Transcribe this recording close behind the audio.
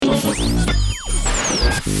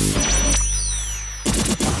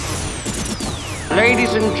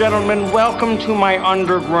Ladies and gentlemen, welcome to my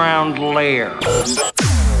underground lair.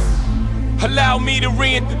 Allow me to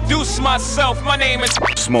reintroduce myself. My name is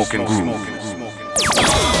Smoking Groove.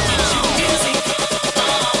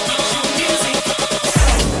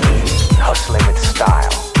 Hustling with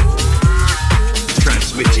style.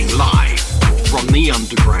 Transmitting live from the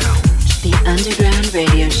underground. The Underground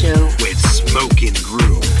Radio Show with Smoking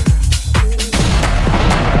Groove.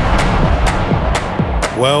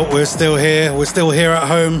 Well, we're still here. We're still here at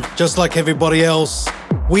home, just like everybody else.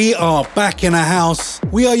 We are back in a house.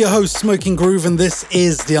 We are your hosts, Smoking Groove, and this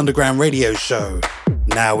is the Underground Radio Show,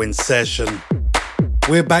 now in session.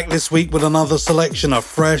 We're back this week with another selection of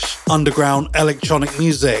fresh underground electronic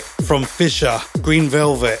music from Fisher, Green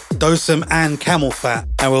Velvet, Dosem and Camel Fat.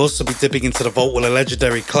 And we'll also be dipping into the vault with a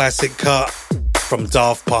legendary classic cut from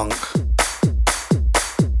Daft Punk.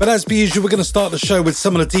 But as per usual, we're going to start the show with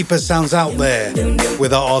some of the deepest sounds out there,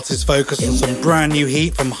 with our artists focused on some brand new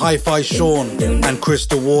heat from Hi-Fi Sean and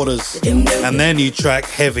Crystal Waters, and their new track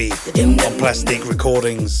Heavy on Plastic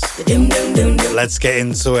Recordings. Let's get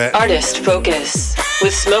into it. Artist Focus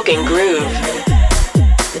with Smoking Groove.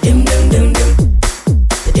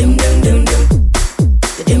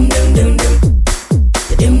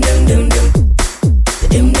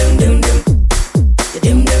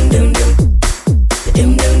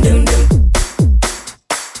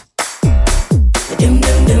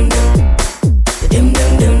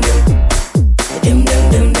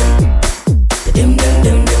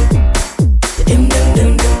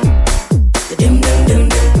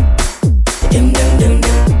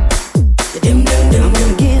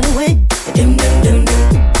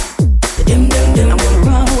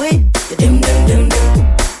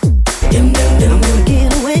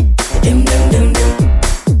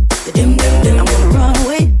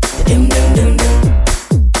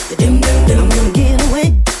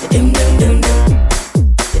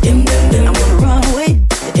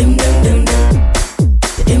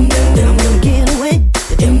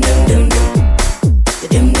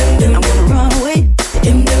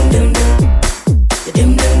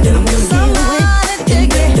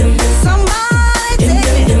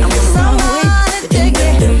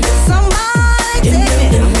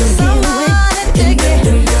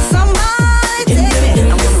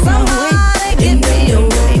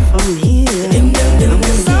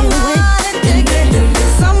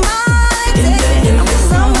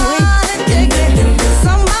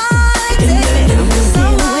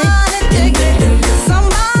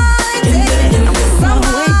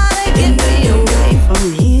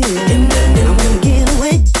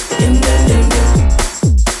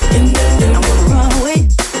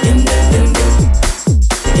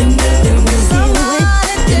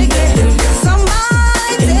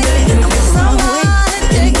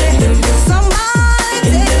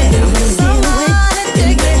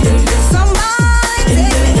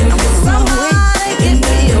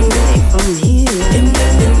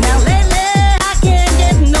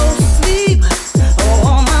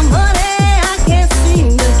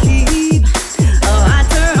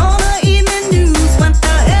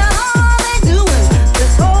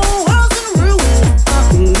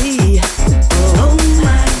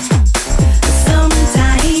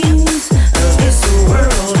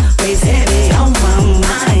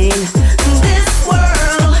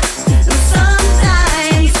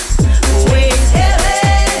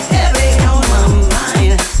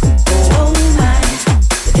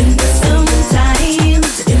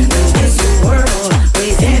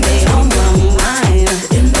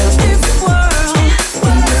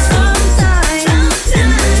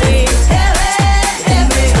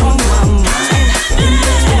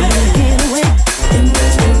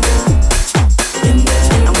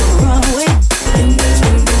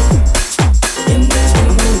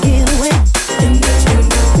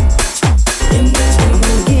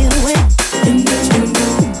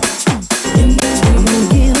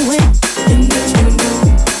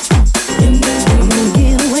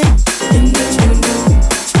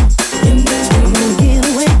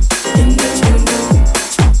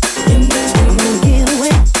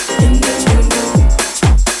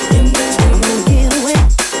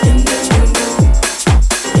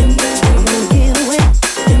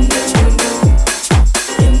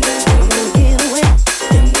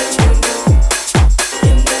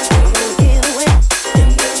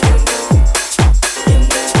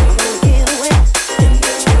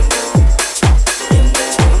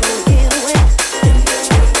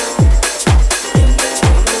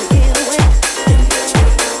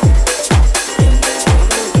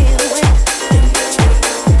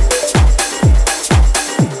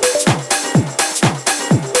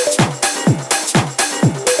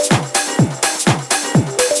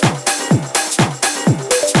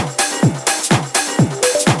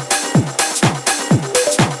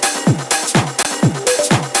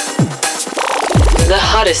 The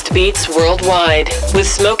hottest beats worldwide with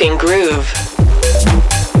Smoking Groove.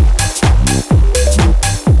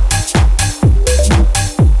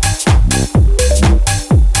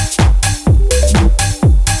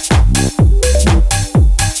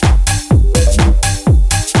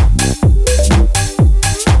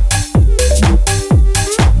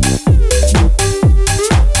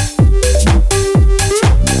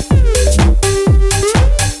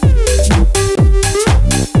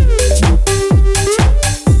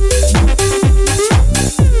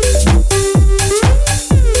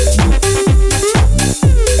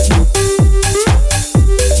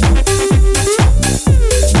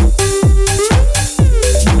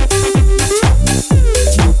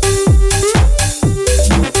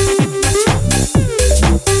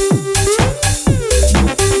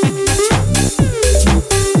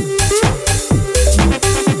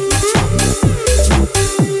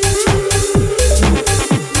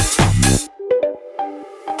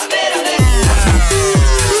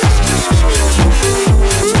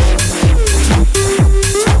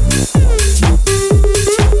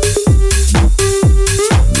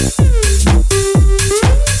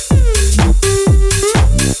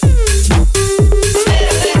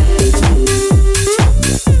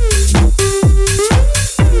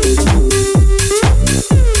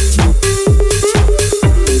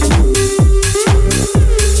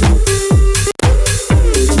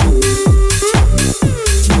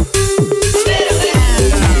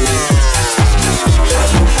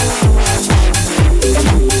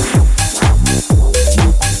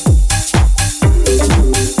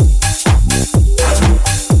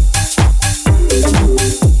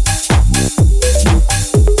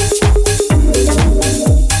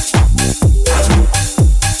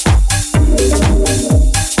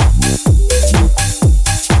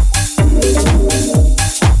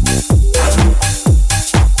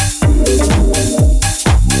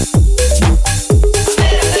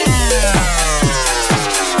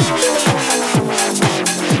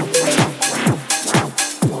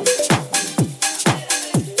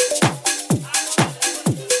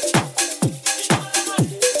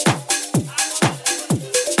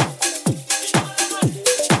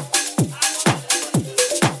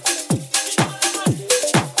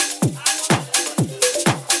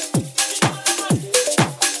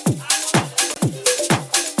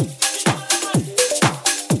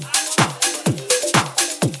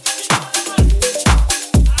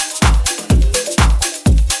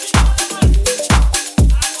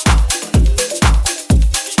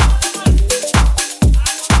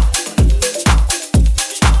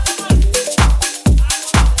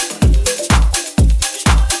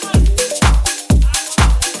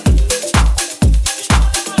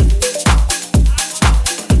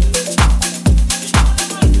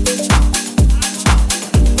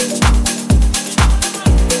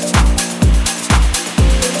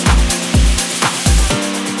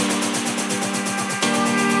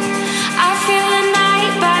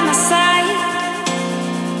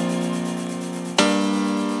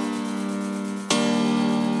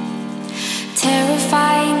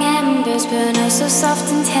 burn oh so soft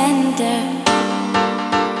and tender.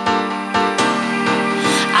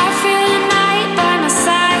 I feel the night by my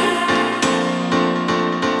side.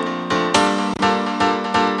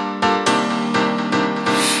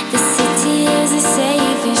 The city is a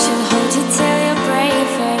savior, she'll hold you till you're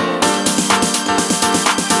braver.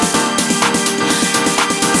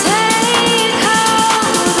 Take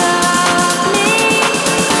hold of me,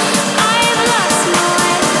 I've lost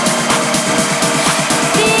my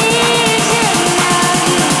vision of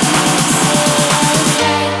you.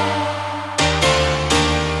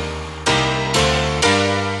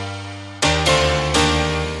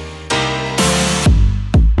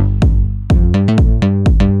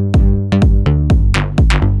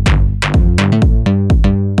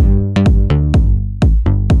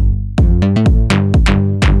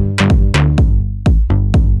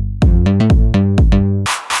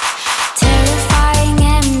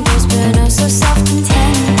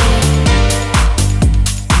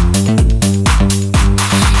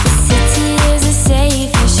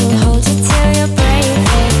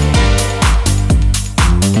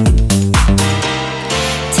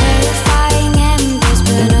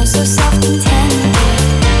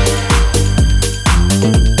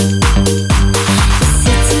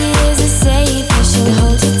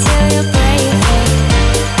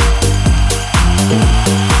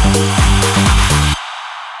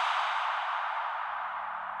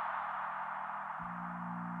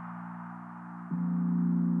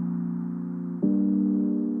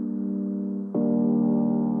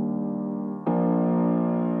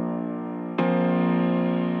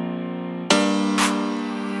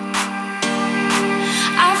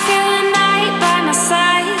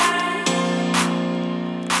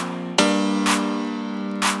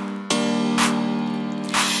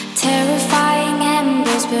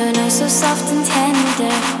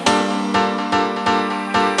 laughter.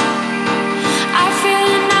 I feel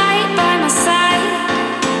the night by my side.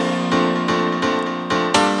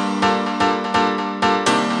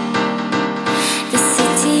 The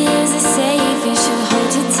city is a safe and she'll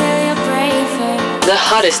hold you till you're braver. The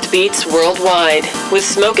hottest beats worldwide with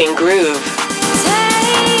Smoking Groove.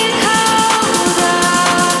 Take hold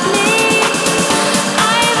of me.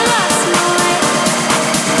 I've lost my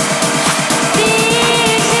vision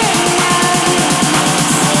of you.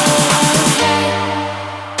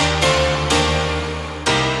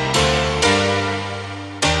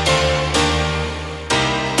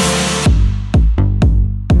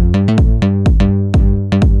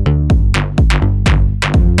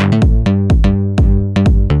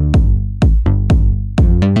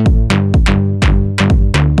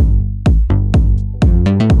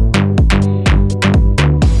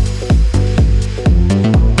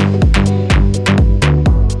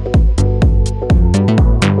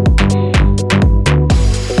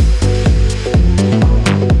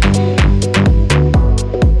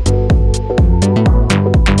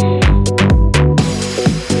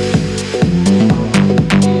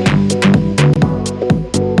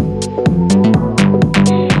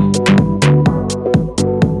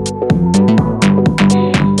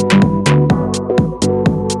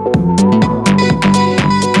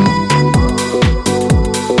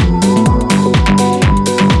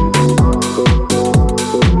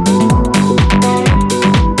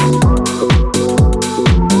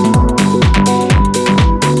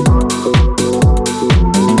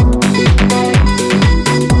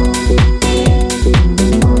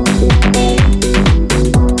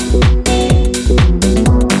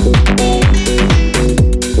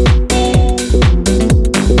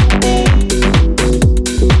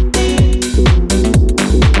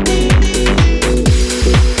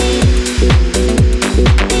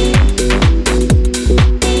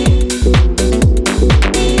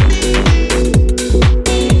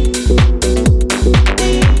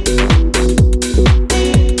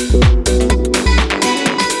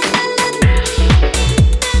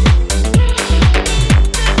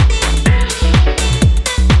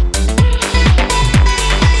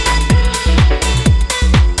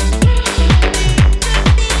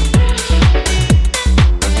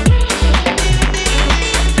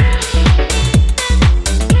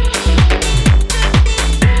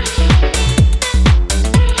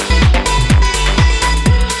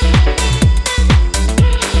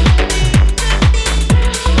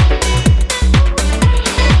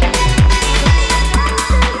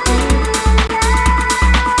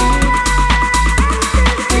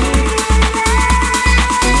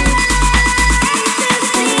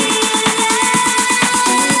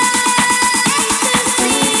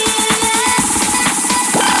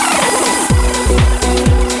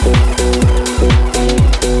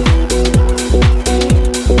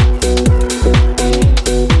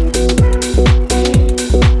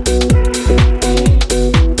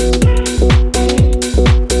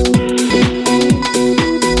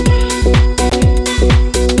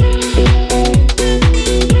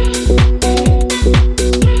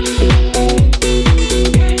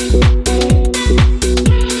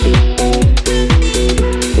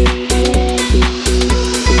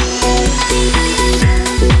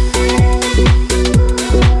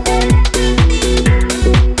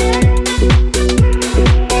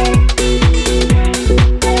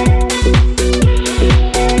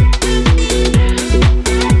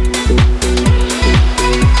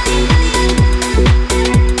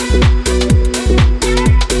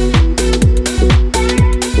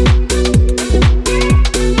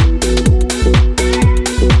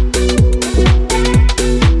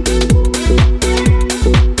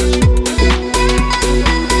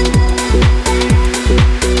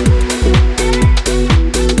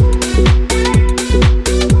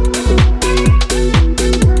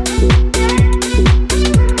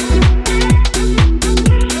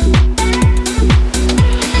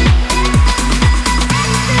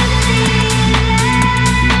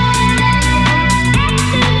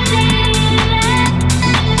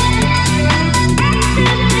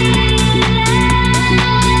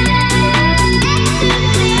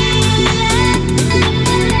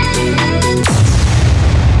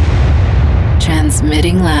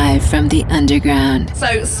 Transmitting live from the underground.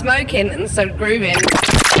 So smoking and so grooving.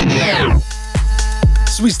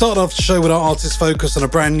 So we start off the show with our artist focus on a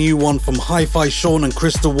brand new one from Hi-Fi Sean and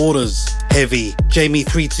Crystal Waters, Heavy, Jamie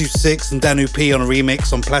 326 and Danu P on a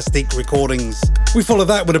remix on Plastic Recordings. We follow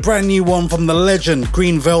that with a brand new one from the legend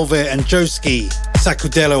Green Velvet and Joski,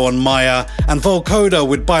 Sacudelo on Maya, and Volcoda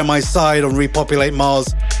with By My Side on Repopulate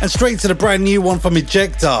Mars, and straight to the brand new one from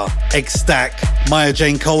Ejecta, X-Stack, Maya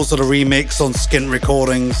Jane Cole's on a remix on Skint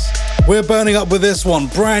Recordings. We're burning up with this one,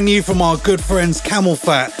 brand new from our good friends Camel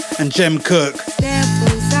Fat and Jem Cook.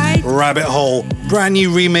 Rabbit Hole, brand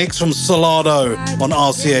new remix from Solado on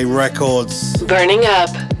RCA Records. Burning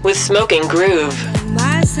up with Smoking Groove.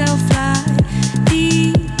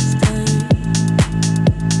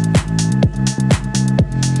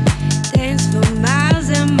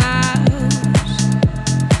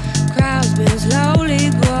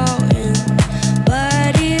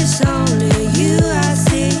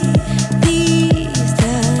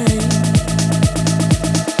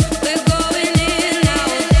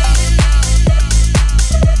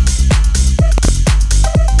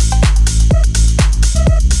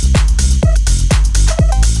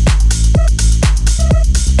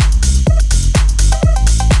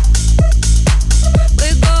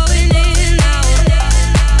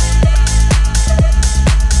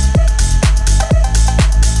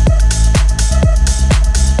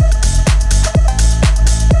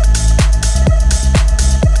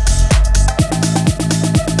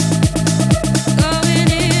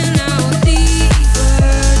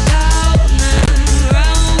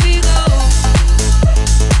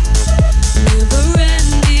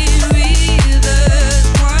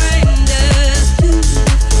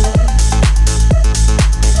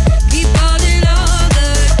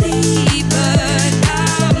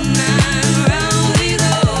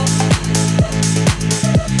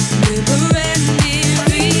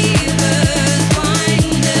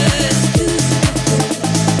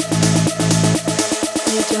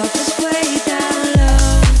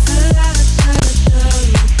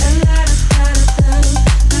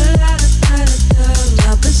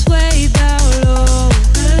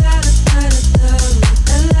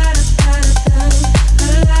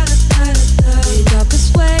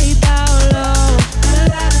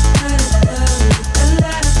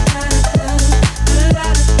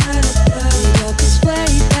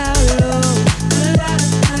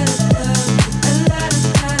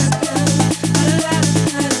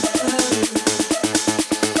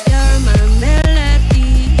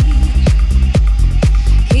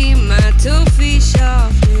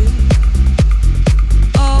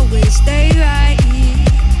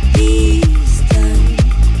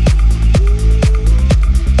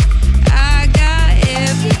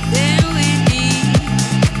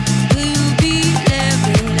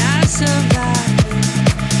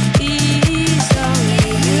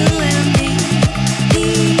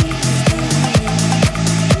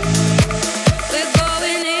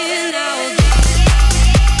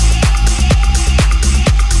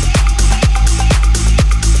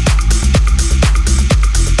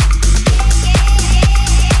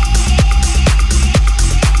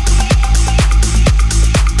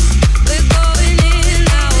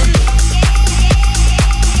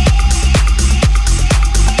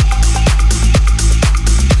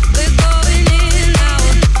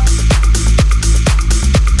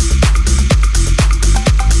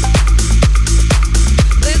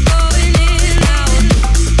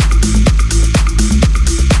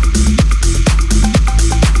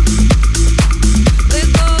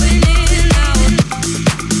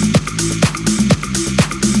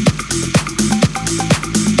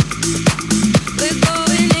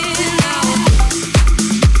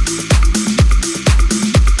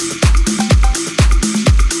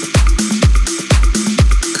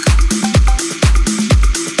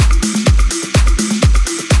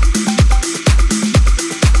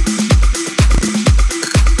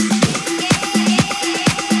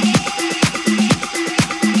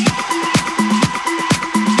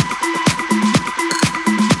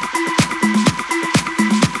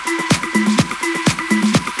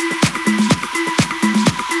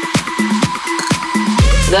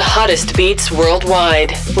 The hottest beats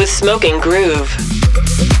worldwide with Smoking Groove.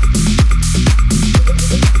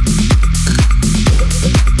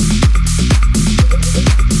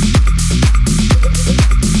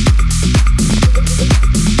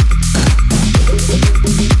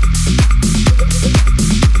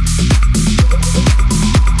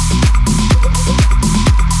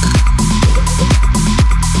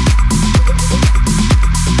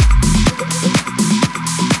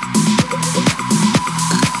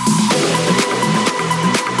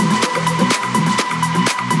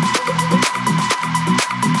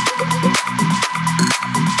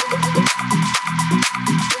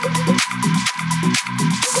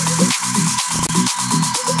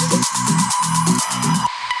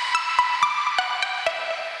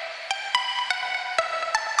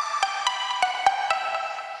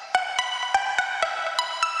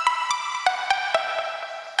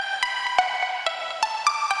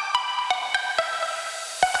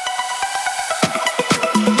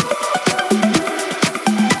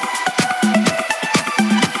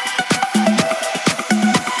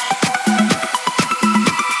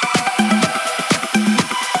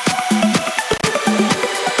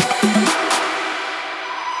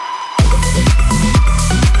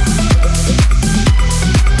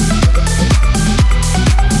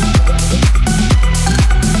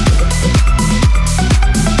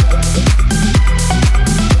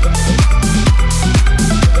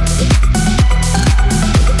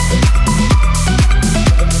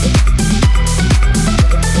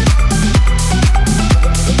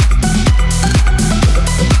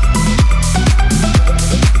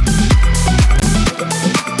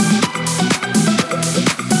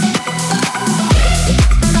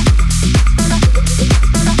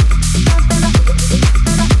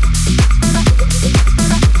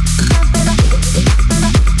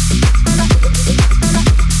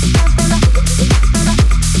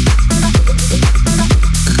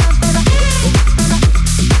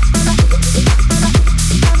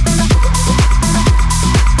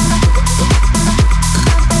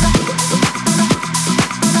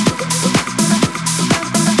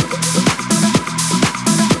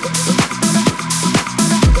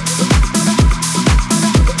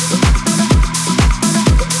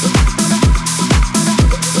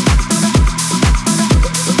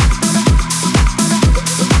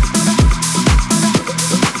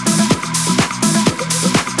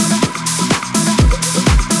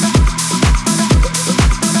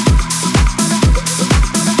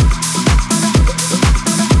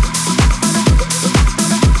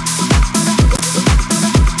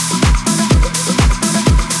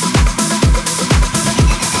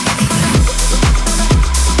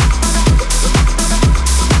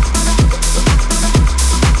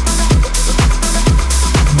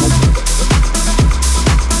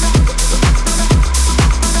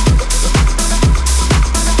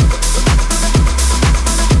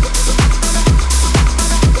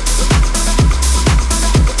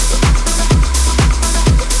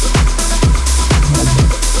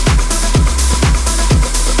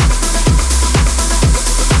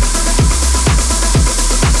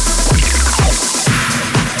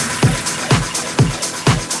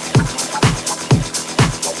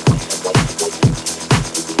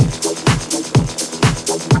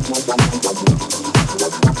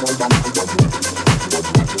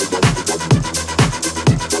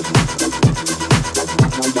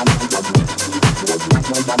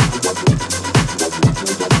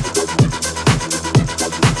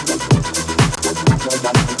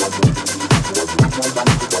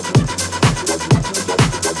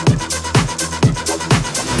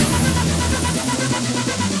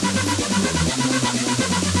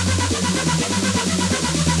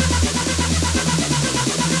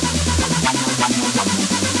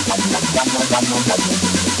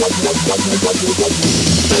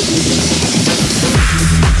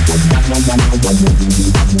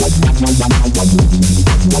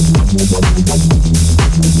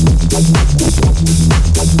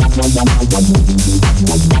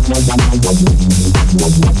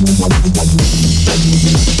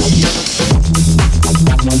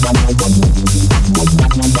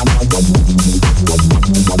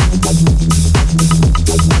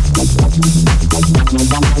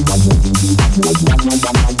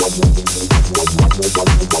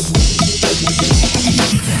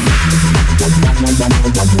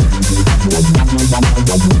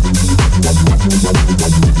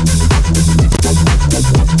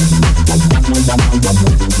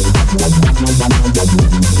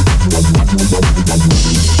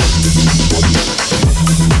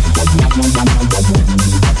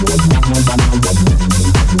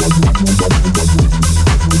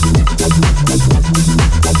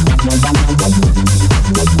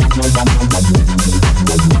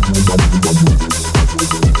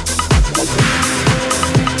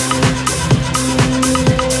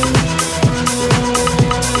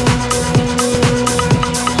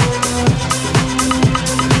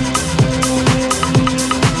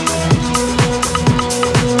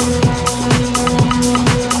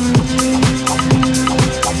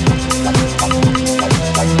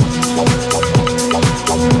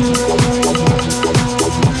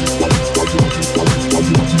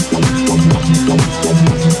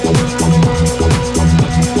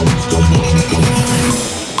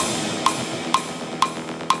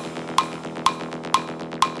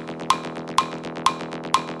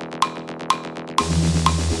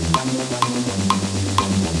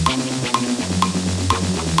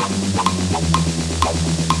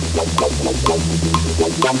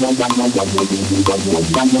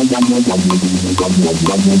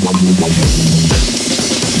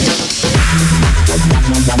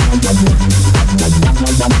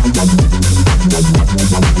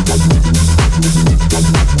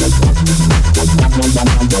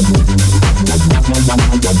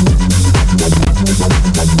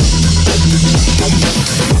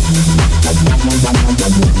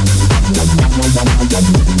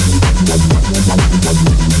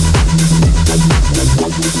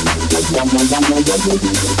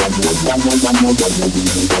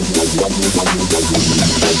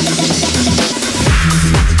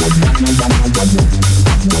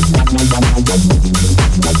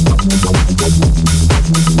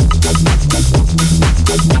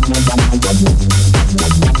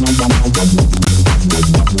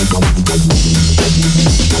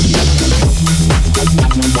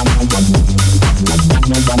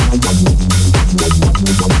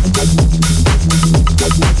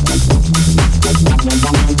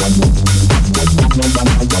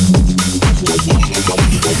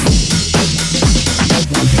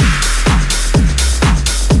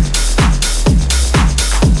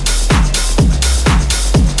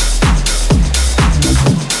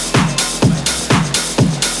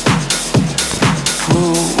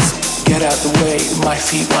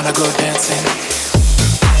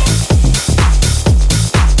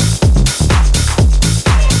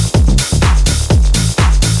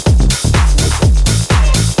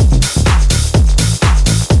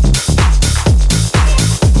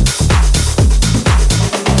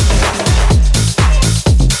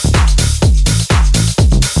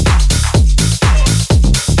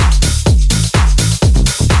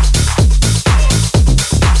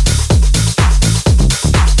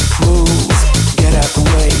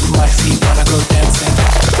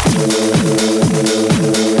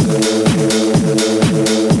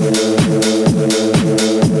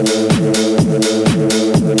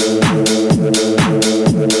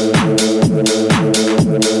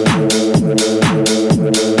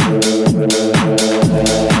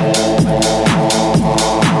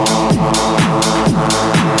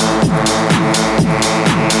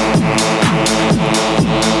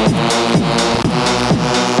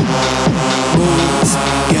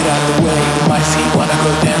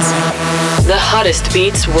 Hottest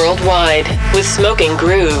beats worldwide with Smoking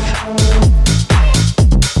Groove.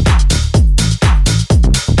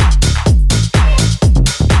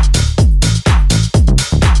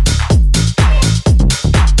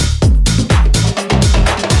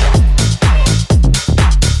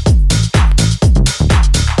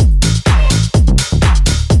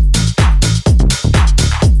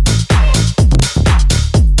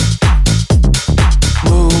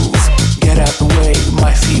 Move, get out the way,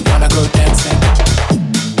 my feet wanna go dancing.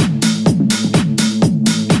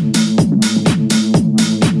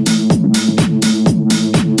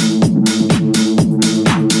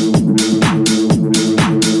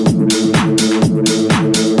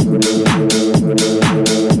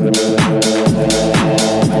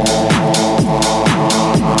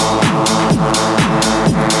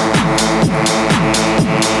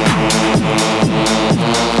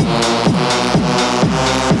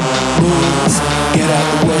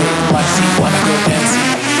 feet wanna go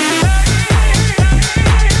dancing.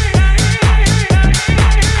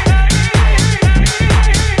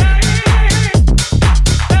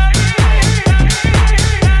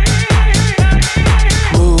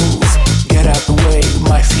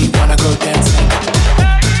 My feet wanna go dancing.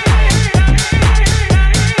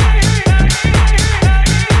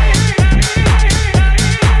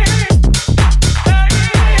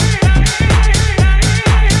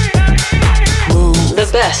 The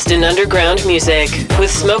best in underground music with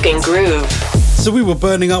Smoking Groove. So we were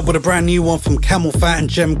burning up with a brand new one from Camel Fat and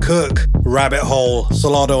Jem Cook, Rabbit Hole,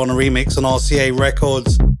 Solado on a remix on RCA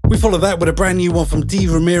Records. We followed that with a brand new one from D.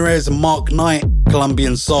 Ramirez and Mark Knight,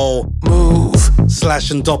 Colombian Soul. Move. Slash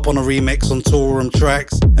and Dop on a remix on Tool Room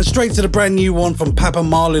Tracks. And straight to the brand new one from Papa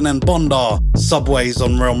Marlin and Bondar, Subways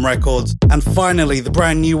on Realm Records. And finally, the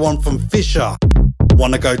brand new one from Fisher,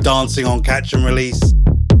 Wanna Go Dancing on Catch and Release.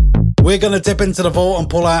 We're gonna dip into the vault and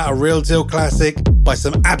pull out a real deal classic by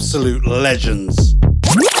some absolute legends.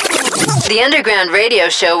 The Underground Radio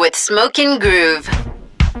Show with Smoking Groove.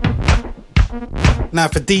 Now,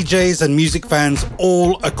 for DJs and music fans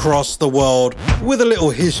all across the world with a little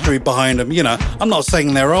history behind them, you know, I'm not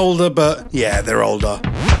saying they're older, but yeah, they're older.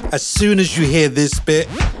 As soon as you hear this bit,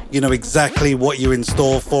 you know exactly what you're in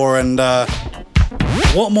store for, and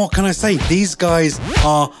what more can I say? These guys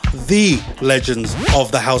are the legends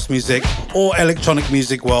of the house music or electronic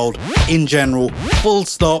music world in general. Full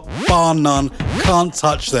stop, bar none, can't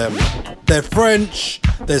touch them. They're French,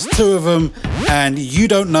 there's two of them, and you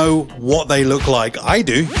don't know what they look like. I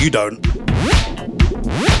do, you don't.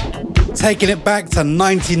 Taking it back to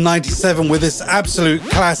 1997 with this absolute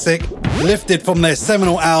classic, lifted from their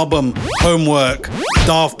seminal album, Homework,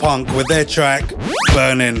 Daft Punk with their track,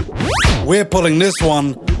 Burning. We're pulling this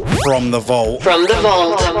one from the vault. From the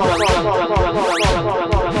vault.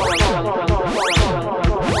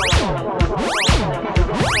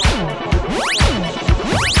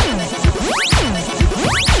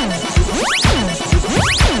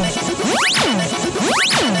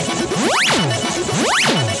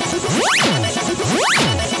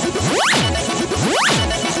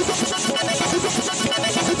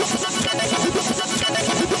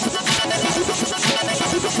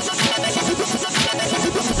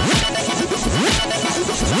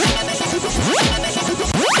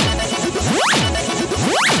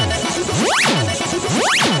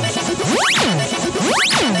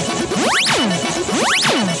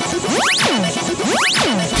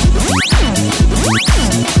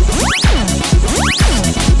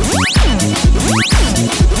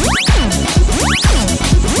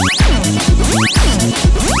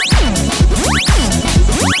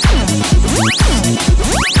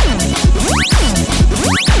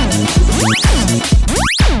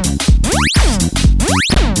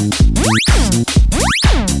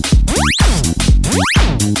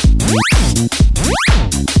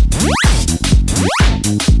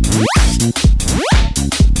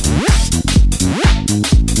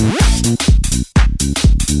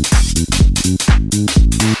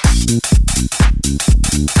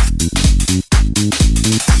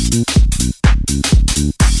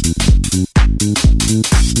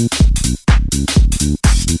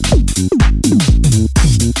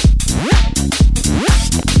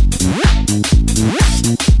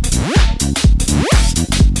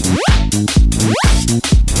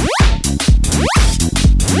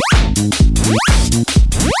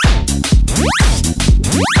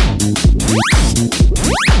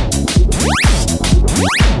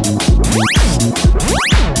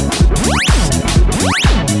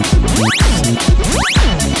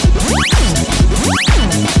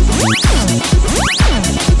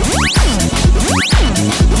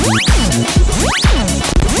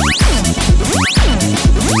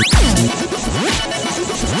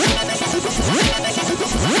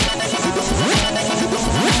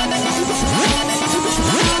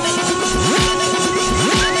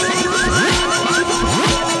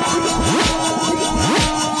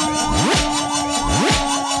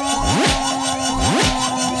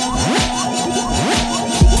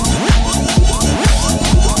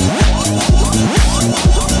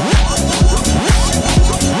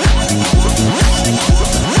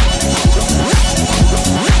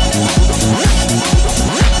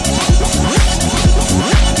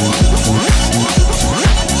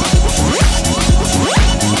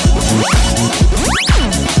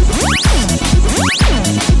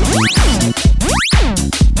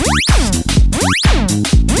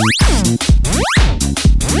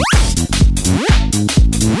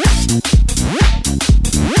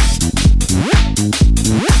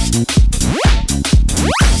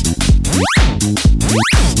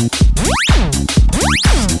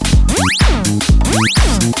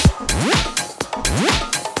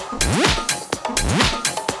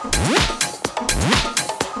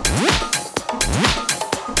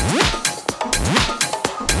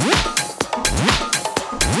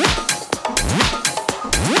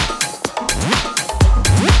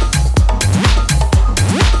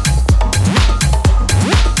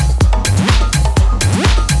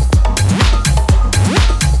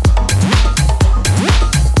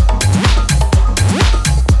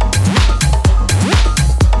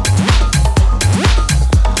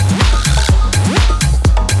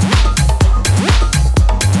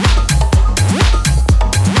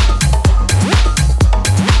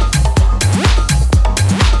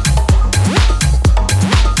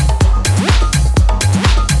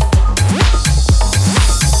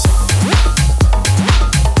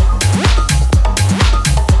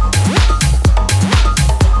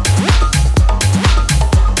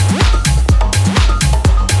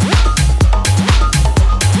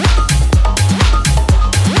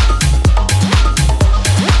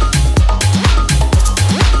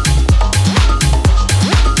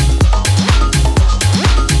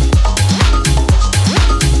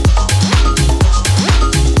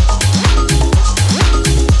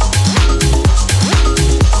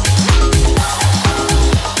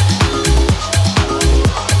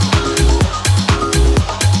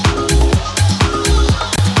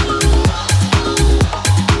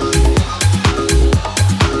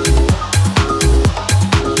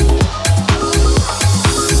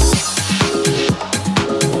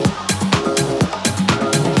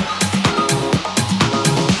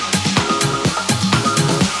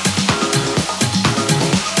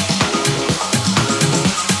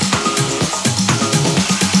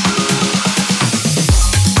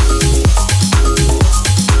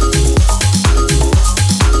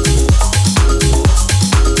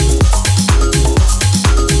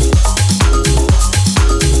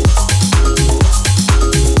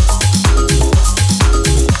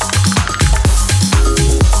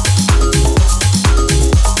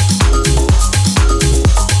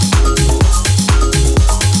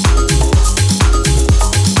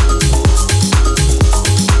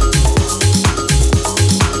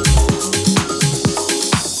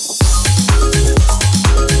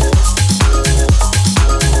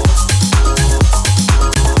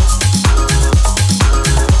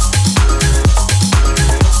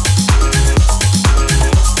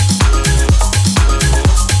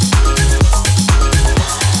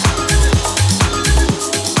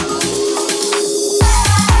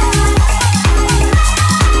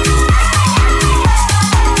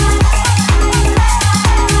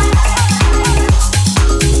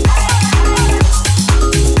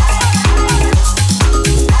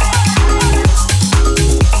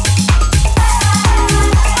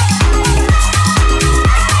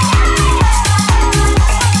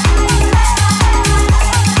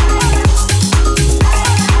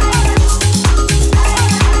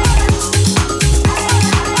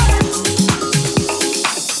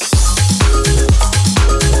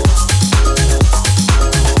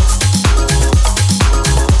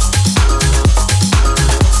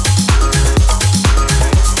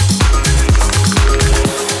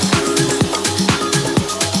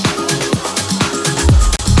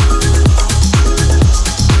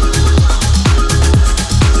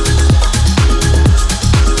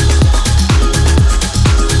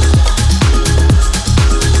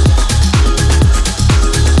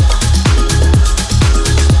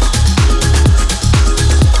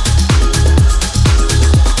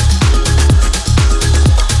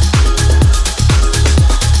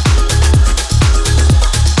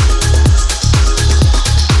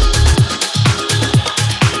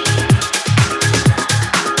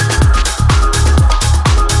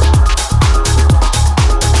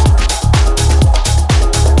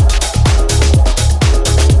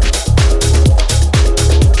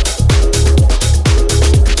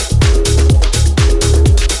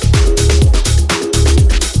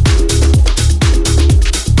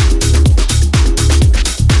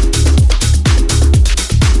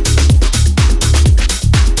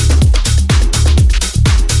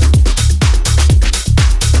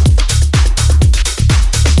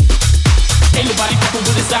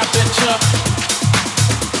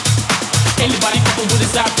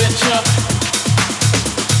 this, I bet ya.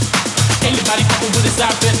 Anybody fucking with this, I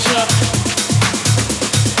bet ya.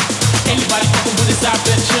 Anybody fucking with this, I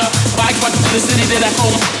bet ya. Bike ride to the city that I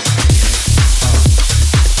home.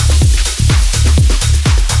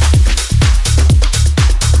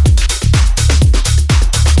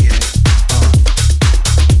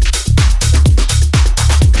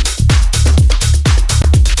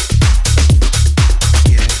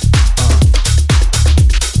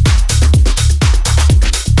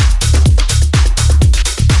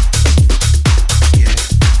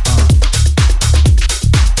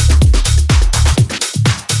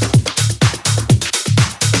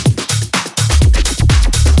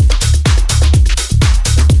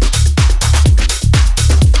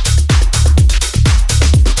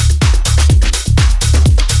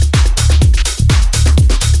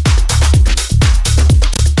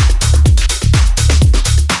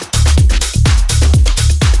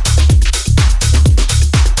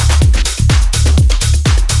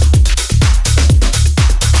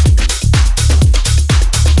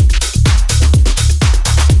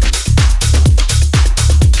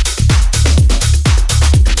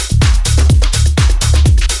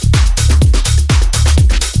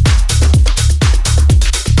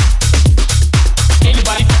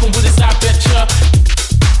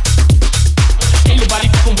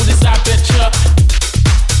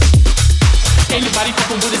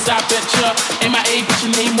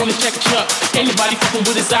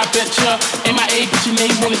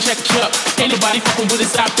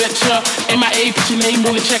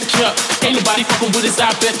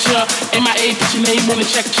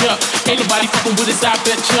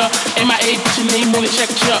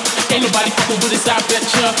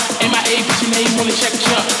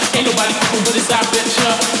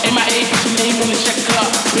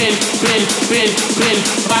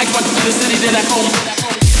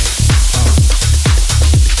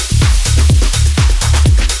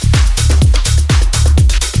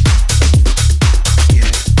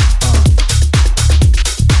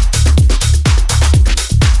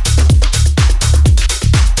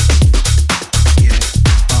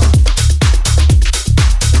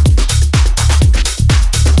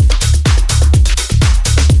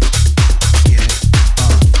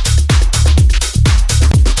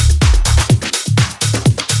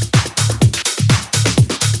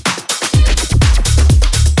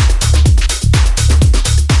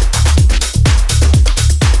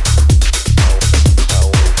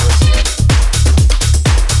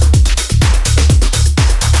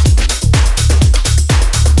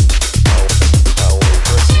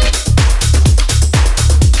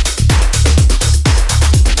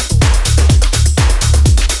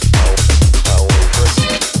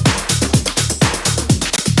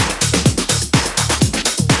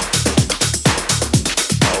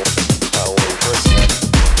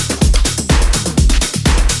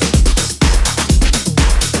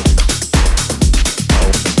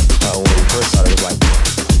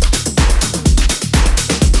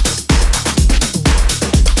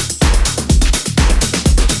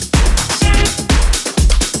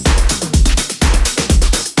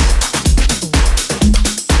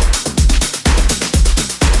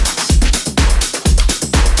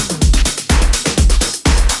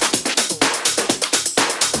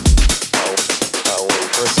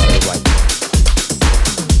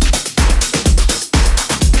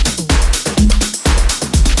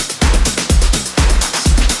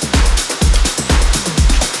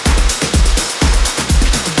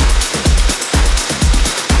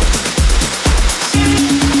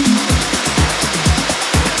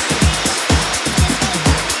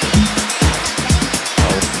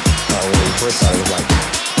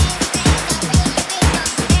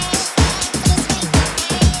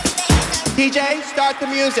 DJ, start the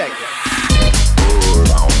music.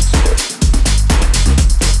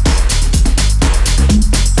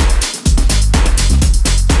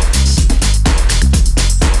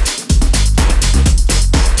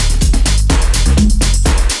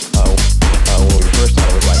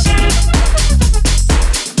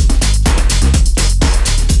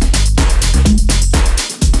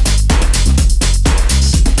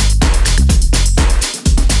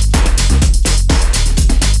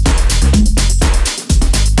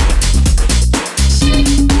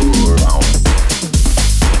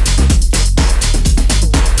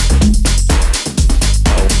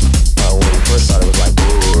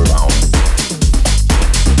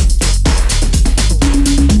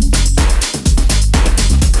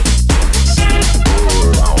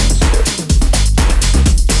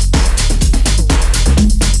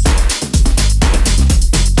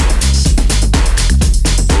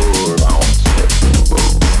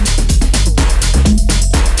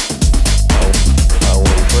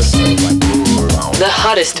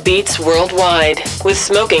 hottest beats worldwide with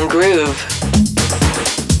Smoking Groove.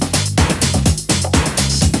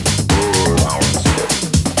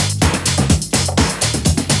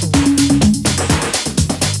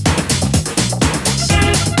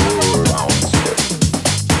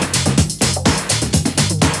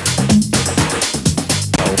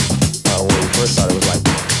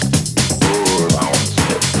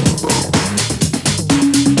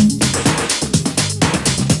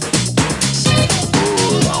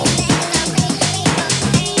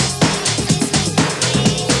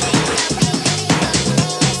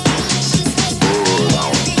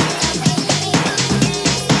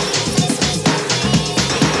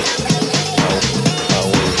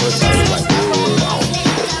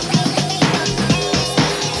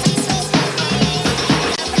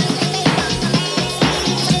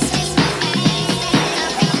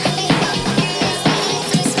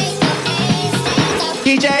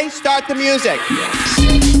 DJ, start the music.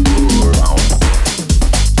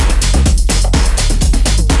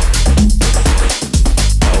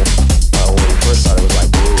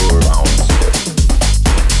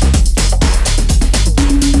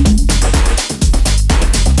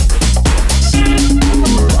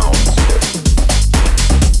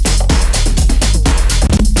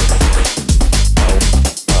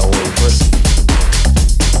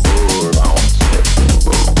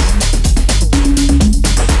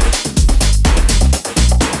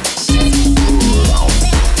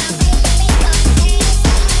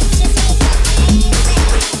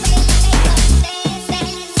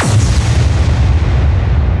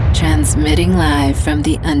 Transmitting live from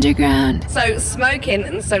the underground. So smoking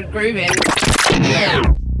and so grooving.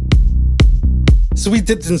 So we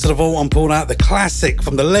dipped into the vault and pulled out the classic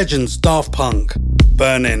from the legends Daft Punk,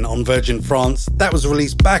 Burning on Virgin France. That was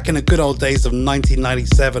released back in the good old days of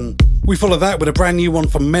 1997. We follow that with a brand new one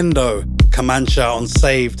from Mendo, Comanche on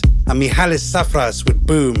Saved, and Mihalis Safras with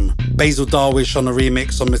Boom, Basil Darwish on a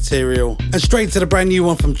remix on Material, and straight to the brand new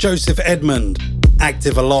one from Joseph Edmund,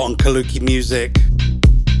 active a lot on Kaluki Music.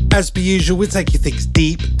 As per usual, we'll take you things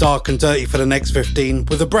deep, dark and dirty for the next 15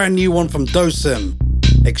 with a brand new one from Dosim,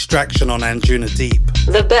 Extraction on Anjuna Deep.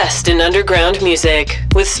 The best in underground music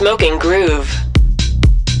with Smoking Groove.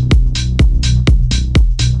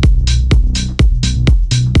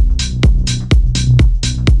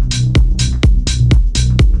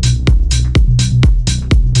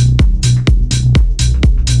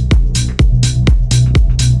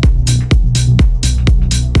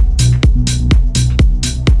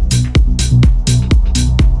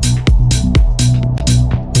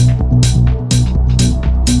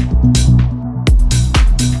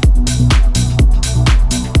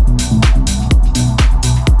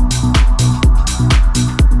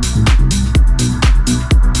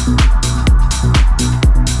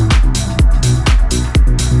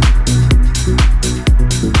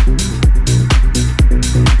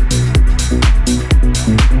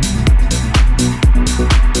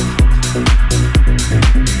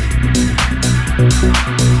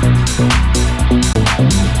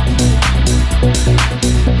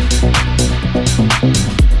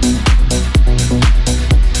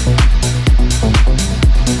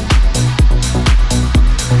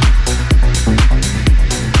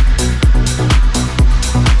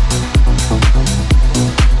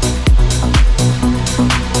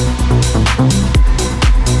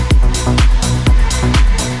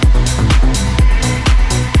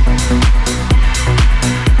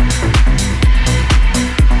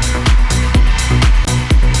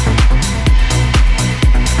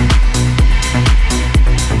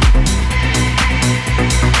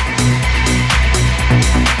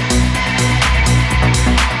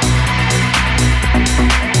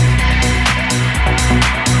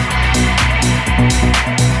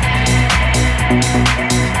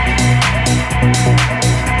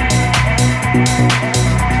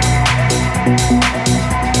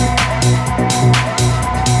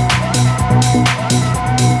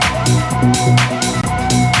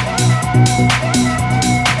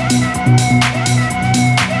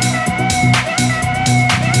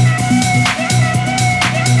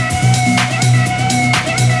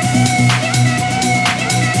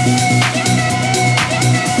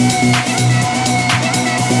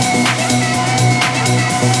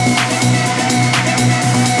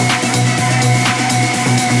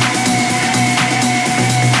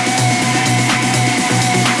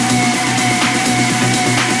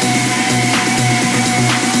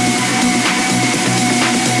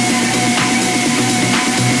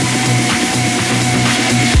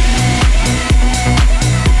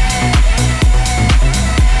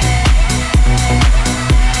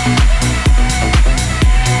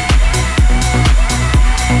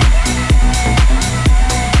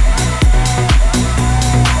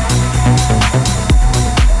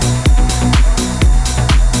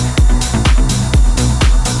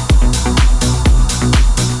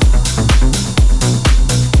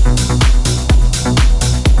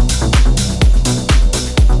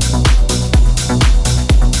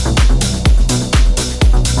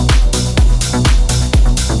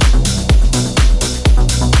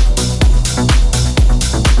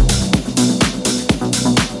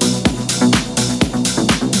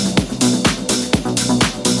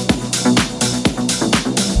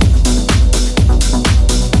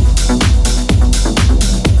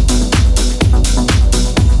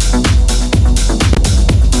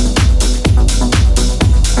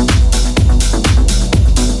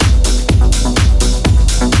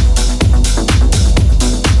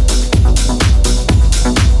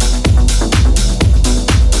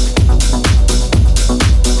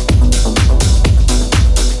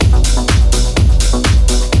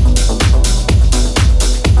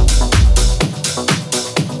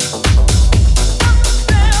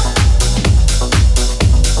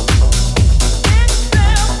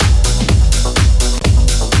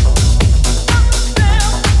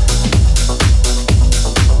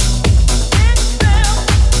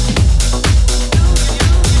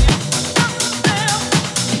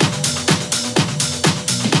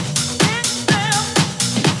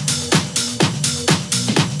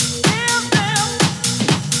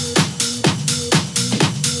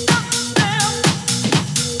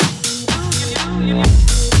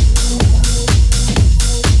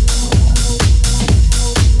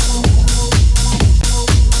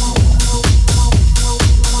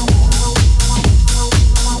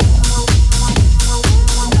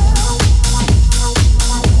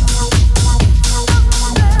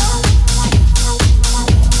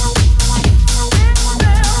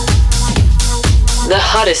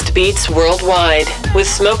 hottest beats worldwide with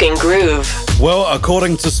Smoking Groove. Well,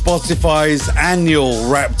 according to Spotify's annual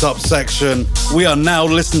Wrapped Up section, we are now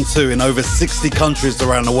listened to in over 60 countries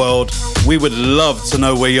around the world. We would love to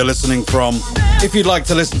know where you're listening from. If you'd like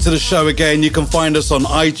to listen to the show again, you can find us on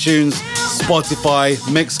iTunes, Spotify,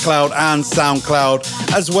 Mixcloud and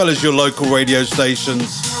SoundCloud, as well as your local radio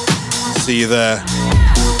stations. See you there.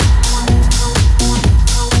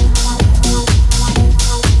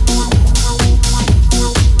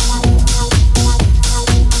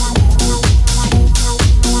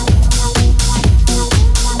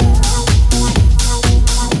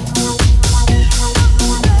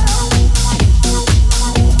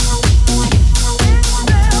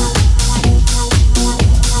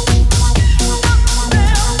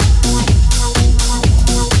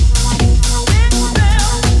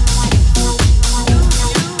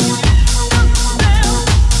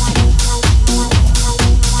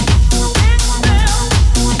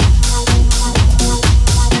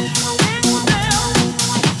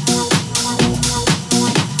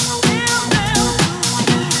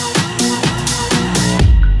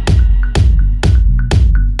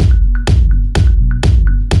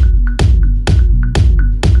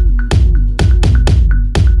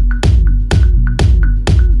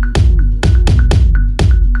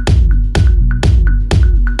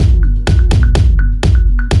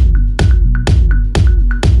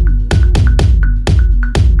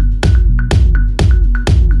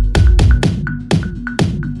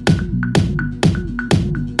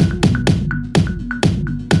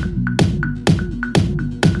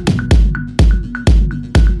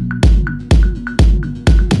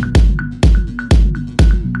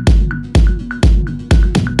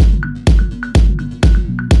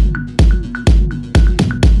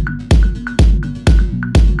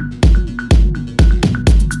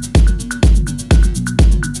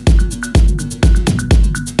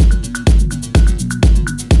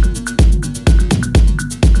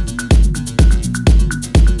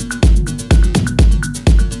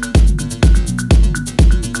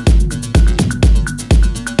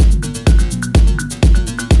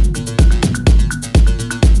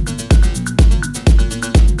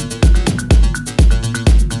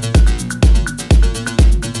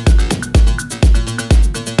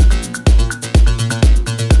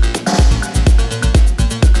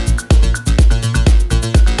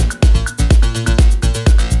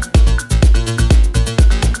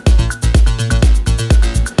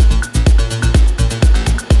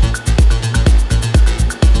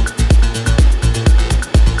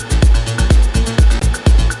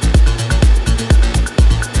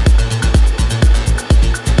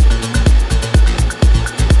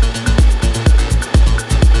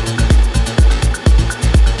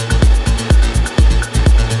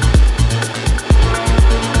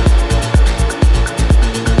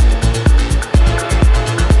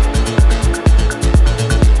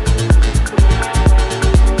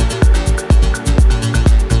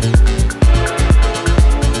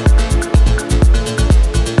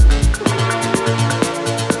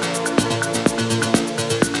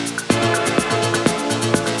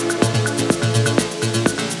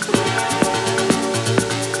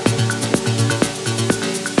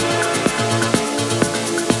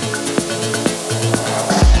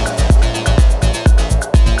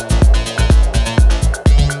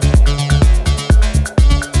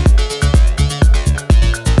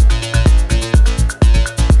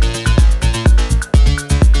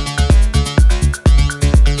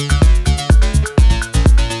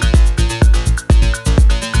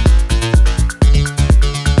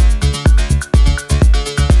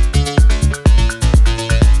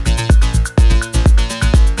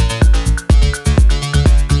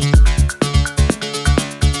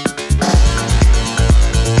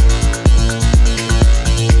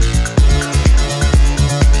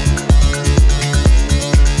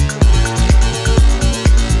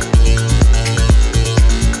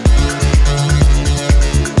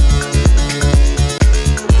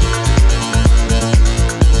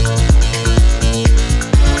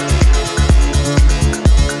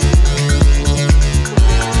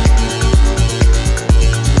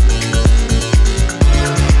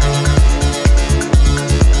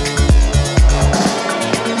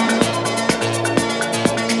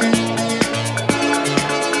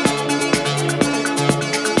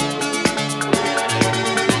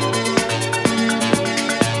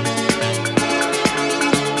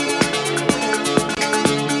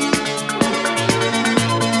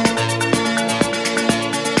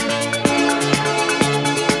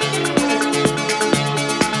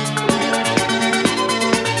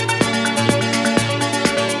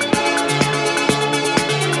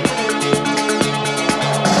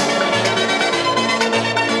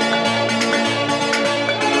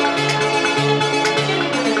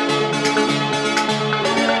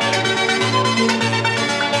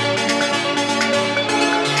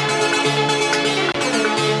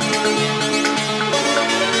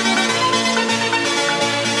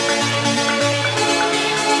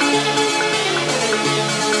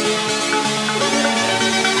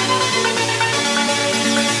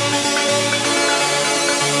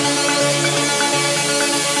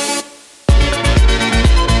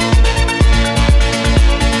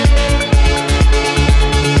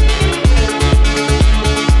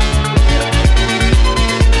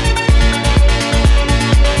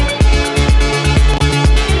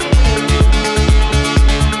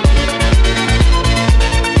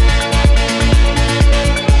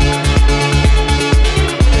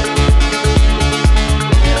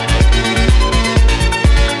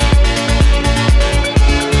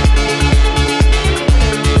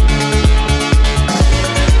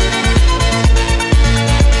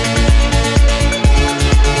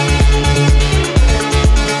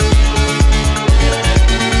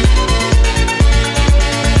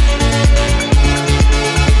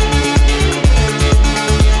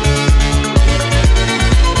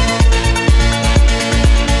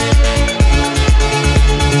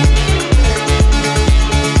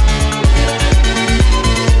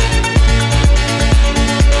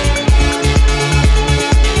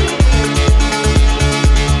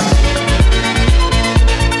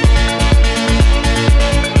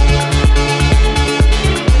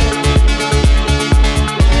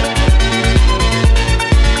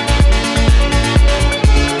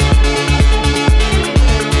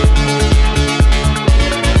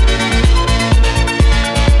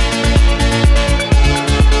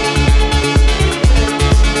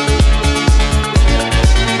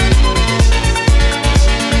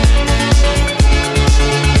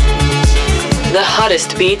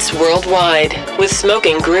 hottest beats worldwide with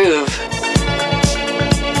Smoking Groove.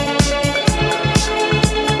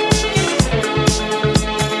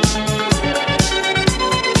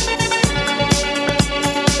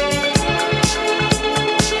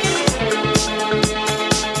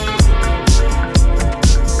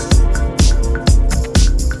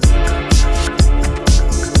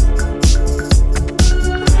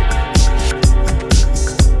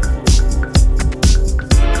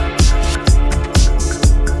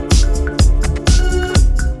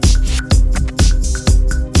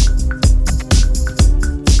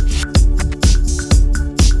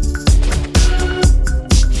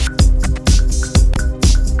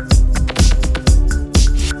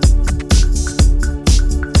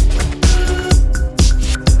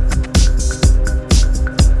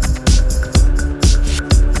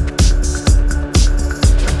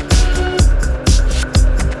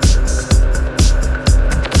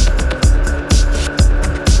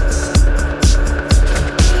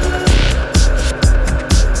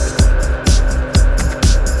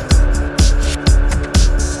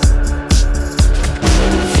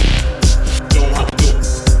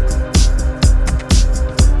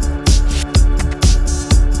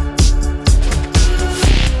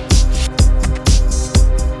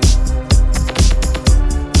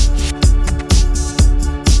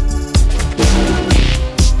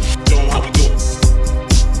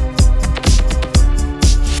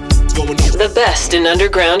 The best in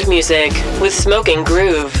underground music with Smoking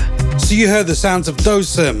Groove. So you heard the sounds of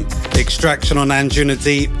Dosem, Extraction on Anjuna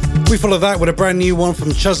Deep. We follow that with a brand new one from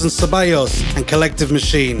Chuzan Ceballos and Collective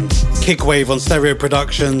Machine, Kickwave on Stereo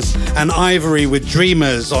Productions, and Ivory with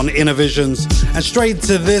Dreamers on Innovisions. And straight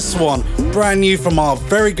to this one, brand new from our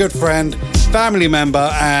very good friend, family member,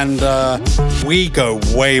 and we go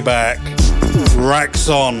way back,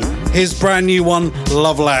 Raxon. His brand new one,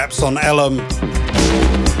 Love Laps on Elm.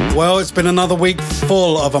 Well, it's been another week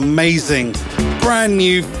full of amazing, brand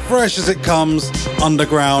new, fresh as it comes,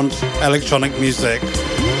 underground electronic music.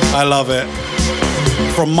 I love it.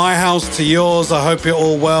 From my house to yours, I hope you're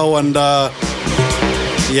all well, and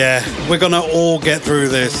yeah, we're gonna all get through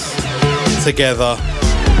this together.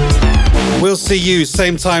 We'll see you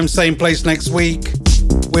same time, same place next week.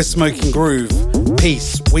 We're Smoking Groove.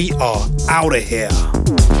 Peace. We are out of here.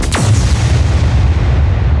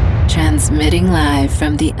 Transmitting live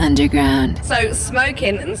from the underground. So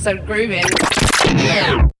smoking and so grooving.